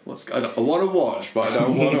like, I want to watch, but I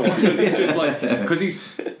don't want to watch because he's just like because he's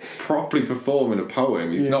properly performing a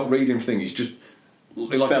poem. He's not reading things. He's just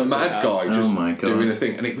like a mad guy just doing a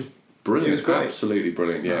thing, and it was brilliant. It was great. Absolutely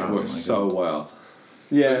brilliant. Yeah, it worked so well.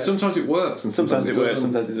 Yeah, so sometimes it works, and sometimes it works.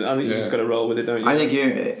 Sometimes it doesn't. I think you just got to roll with it, don't you? I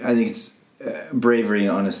think it's bravery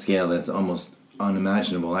on a scale that's almost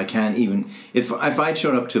unimaginable. I can't even if I'd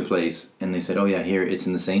showed up to a place and they said, "Oh yeah, here it's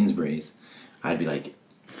in the Sainsbury's," I'd be like,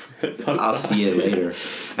 "I'll see you later."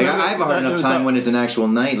 I have a hard enough time when it's an actual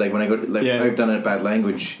night. Like when I go, I've done it at Bad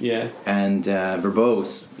Language, and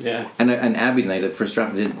Verbose, and Abby's night at First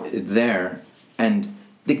Draft. I did it there, and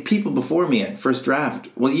the people before me at First Draft.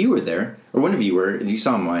 Well, you were there, or one of you were. You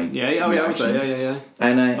saw my I was there. Yeah.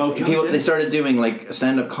 And they started doing like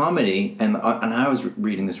stand-up comedy, and I was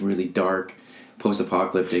reading this really dark,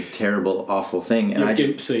 post-apocalyptic, terrible, awful thing, and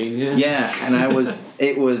gimp scene, and I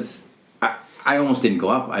almost didn't go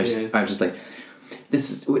up. I was just like,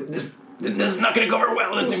 this is not going to go over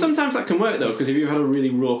well. Sometimes that can work though, because if you've had a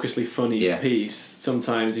really raucously funny piece,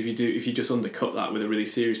 sometimes if you just undercut that with a really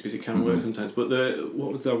serious piece, it can work sometimes. But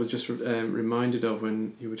I was just reminded of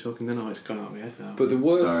when you were talking then. It's gone out of my head now. But the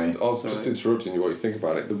worst, just interrupting you while you think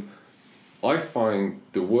about it. I find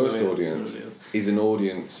the worst audience is an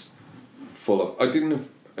audience full of. I did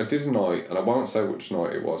a night, and I won't say which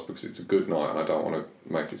night it was because it's a good night, and I don't want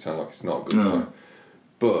to make it sound like it's not a good night.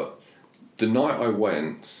 But the night I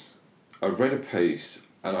went, I read a piece,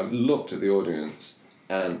 and I looked at the audience,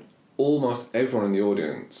 and almost everyone in the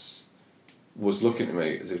audience was looking at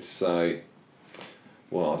me as if to say,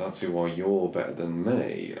 "Well, I don't see why you're better than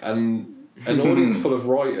me." And an audience full of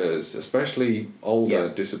writers, especially older,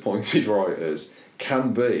 disappointed writers,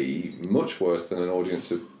 can be much worse than an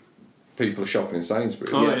audience of people shopping in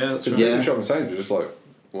Sainsbury's. Oh, yeah, that's right. People shopping in Sainsbury's are just like,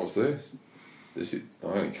 "What's this? This is I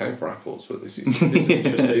only came for apples, but this is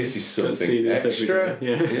this is something extra."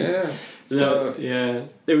 Yeah. So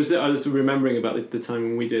it was. I was remembering about the time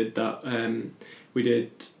when we did that. We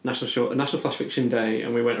did National Flash Fiction Day,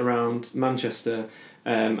 and we went around Manchester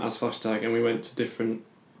as Flashtag, and we went to different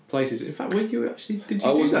places. In fact, were you actually? Did you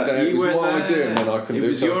I do wasn't that? there. It was my idea, and then I couldn't do it. It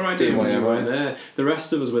was your idea when you weren't MO. there. The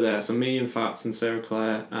rest of us were there. So me and Fats and Sarah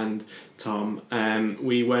Claire and Tom.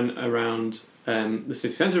 We went around the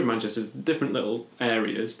city centre of Manchester, different little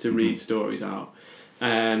areas to read stories out.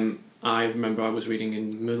 I remember I was reading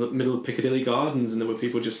in middle of Piccadilly Gardens, and there were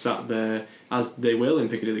people just sat there, as they will in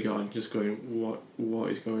Piccadilly Gardens, just going, "What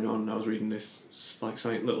is going on?" And I was reading this like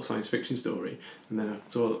little science fiction story, and then I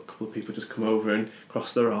saw a couple of people just come over and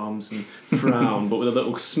cross their arms and frown, but with a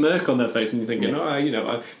little smirk on their face, and you're thinking,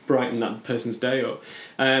 I brightened that person's day up,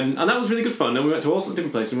 and that was really good fun. And we went to all sorts of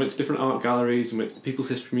different places, and went to different art galleries, and went to the People's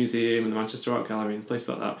History Museum and the Manchester Art Gallery and places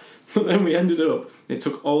like that. But then we ended up, it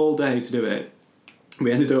took all day to do it.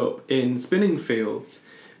 We ended up in Spinningfields,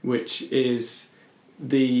 which is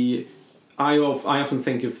I often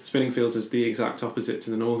think of Spinningfields as the exact opposite to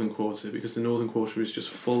the Northern Quarter, because the Northern Quarter is just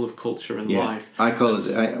full of culture and life. I call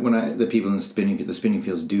it the people in the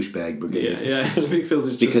Spinningfields douchebag brigade. Yeah. Spinningfields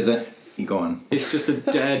is just because you go on. It's just a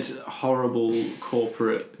dead, horrible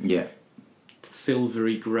corporate,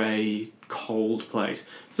 silvery grey, cold place.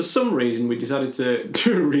 For some reason, we decided to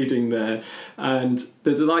do a reading there, and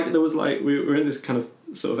we were in this kind of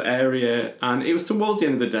sort of area, and it was towards the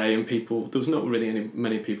end of the day, and there was not really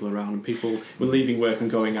many people around, and people were leaving work and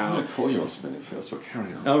going out. I'm going to call you on Spinningfields, but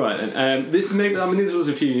carry on. All right, then. This was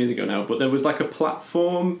a few years ago now, but there was like a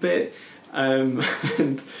platform bit, and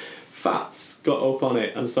Fats got up on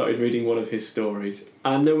it and started reading one of his stories,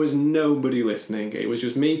 and there was nobody listening. It was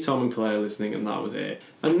just me, Tom, and Claire listening, and that was it.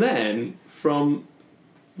 And then from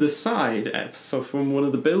the side, so from one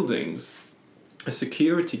of the buildings, a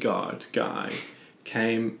security guard guy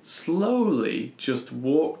came slowly, just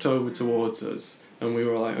walked over towards us, and we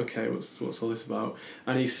were like, okay, what's all this about?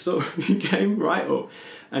 And he came right up,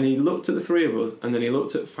 and he looked at the three of us, and then he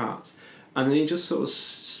looked at Fats, and then he just sort of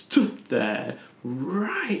stood there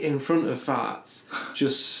right in front of Fats,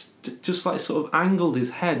 just like sort of angled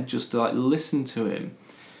his head just to like listen to him.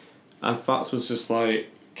 And Fats was just like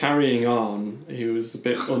carrying on. He was a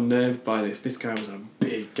bit unnerved by this. This guy was a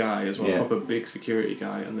big guy as well, proper big security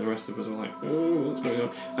guy, and the rest of us were like, "Oh, what's going on?"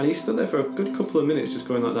 And he stood there for a good couple of minutes just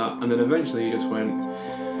going like that, and then eventually he just went,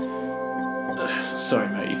 "Sorry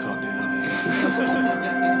mate, you can't do that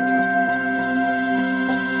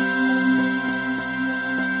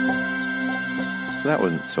So that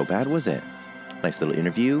wasn't so bad, was it? Nice little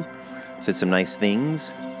interview. Said some nice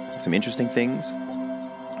things, some interesting things,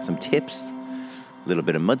 some tips, a little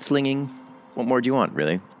bit of mudslinging. What more do you want,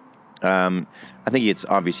 really? I think it's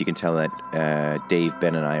obvious you can tell that Dave,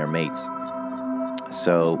 Ben, and I are mates.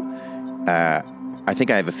 So I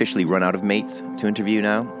think I have officially run out of mates to interview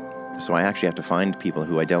now. So I actually have to find people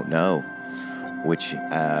who I don't know, which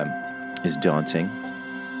is daunting.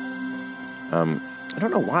 I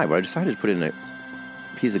don't know why, but I decided to put in a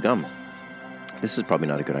piece of gum. This is probably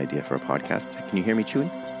not a good idea for a podcast. Can you hear me chewing?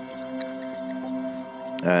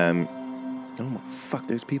 Oh, fuck,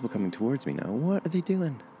 there's people coming towards me now. What are they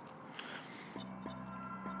doing?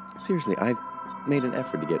 Seriously, I've made an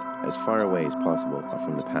effort to get as far away as possible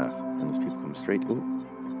from the path. And those people come straight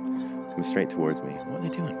towards me. What are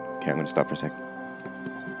they doing? Okay, I'm going to stop for a sec.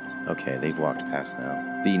 Okay, they've walked past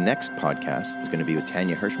now. The next podcast is going to be with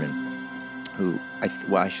Tanya Hirschman, who,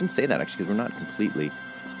 I shouldn't say that actually, because we're not completely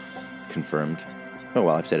confirmed. Oh,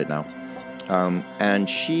 well, I've said it now. And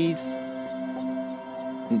she's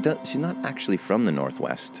not actually from the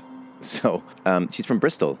Northwest. So she's from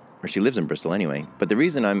Bristol, or she lives in Bristol anyway. But the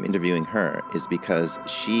reason I'm interviewing her is because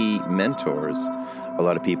she mentors a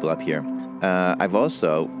lot of people up here. I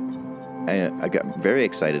got very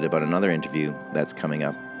excited about another interview that's coming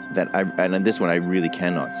up. And this one I really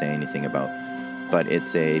cannot say anything about. But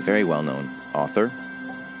it's a very well-known author.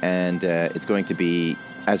 And it's going to be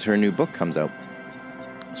as her new book comes out.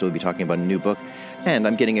 So we'll be talking about a new book. And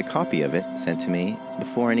I'm getting a copy of it sent to me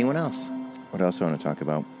before anyone else. What else do I want to talk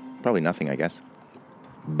about? Probably nothing, I guess.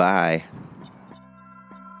 Bye.